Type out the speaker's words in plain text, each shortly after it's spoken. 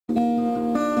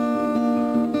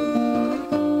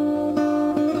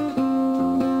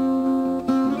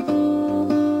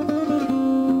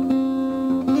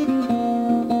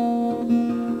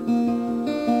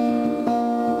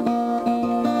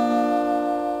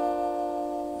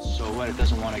So what? It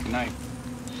doesn't want to ignite.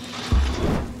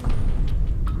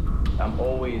 I'm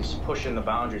always pushing the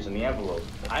boundaries and the envelope.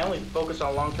 I only focus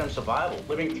on long-term survival.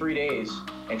 Living 3 days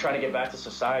and trying to get back to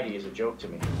society is a joke to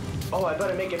me. Oh, I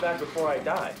better make it back before I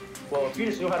die. Well, if you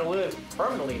just knew how to live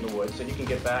permanently in the woods, then you can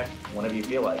get back whenever you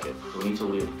feel like it. We need to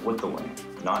live with the land,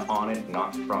 not on it,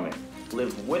 not from it.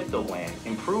 Live with the land,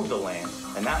 improve the land,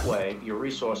 and that way your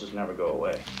resources never go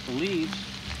away. The leaves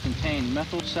contain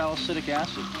methyl salicylic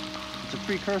acid. It's a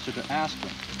precursor to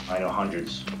aspirin. I know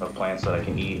hundreds of plants that I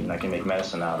can eat and I can make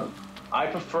medicine out of. I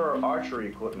prefer archery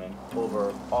equipment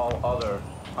over all other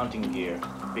hunting gear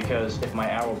because if my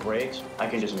arrow breaks, I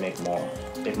can just make more.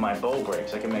 If my bow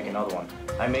breaks, I can make another one.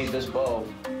 I made this bow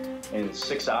in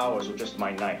 6 hours with just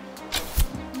my knife.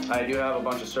 I do have a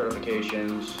bunch of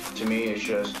certifications. To me, it's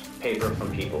just paper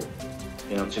from people.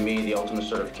 You know, to me, the ultimate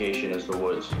certification is the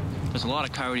woods. There's a lot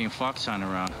of coyote and fox sign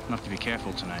around. I'll have to be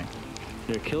careful tonight.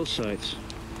 There are kill sites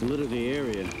litter the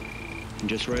area, and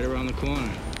just right around the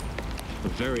corner, a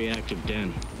very active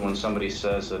den. When somebody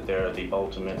says that they're the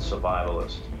ultimate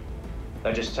survivalist,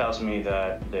 that just tells me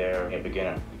that they're a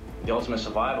beginner. The ultimate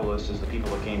survivalist is the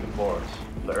people that came before us.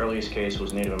 The earliest case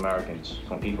was Native Americans,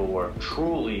 when people were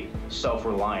truly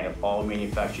self-reliant of all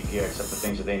manufactured gear except the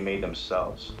things that they made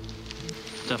themselves.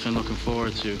 Definitely looking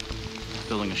forward to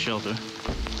building a shelter.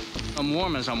 I'm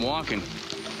warm as I'm walking,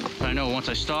 but I know once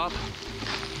I stop,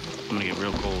 I'm gonna get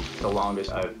real cold. The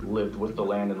longest I've lived with the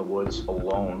land in the woods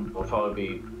alone will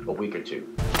probably be a week or two.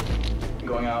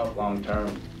 Going out long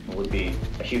term would be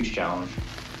a huge challenge.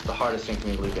 The hardest thing for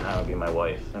me to leave behind would be my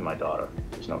wife and my daughter.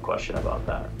 There's no question about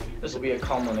that. This will be a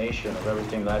culmination of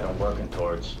everything that I've been working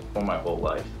towards for my whole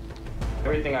life.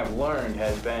 Everything I've learned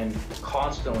has been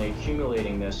constantly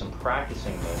accumulating this and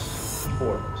practicing this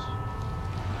for this.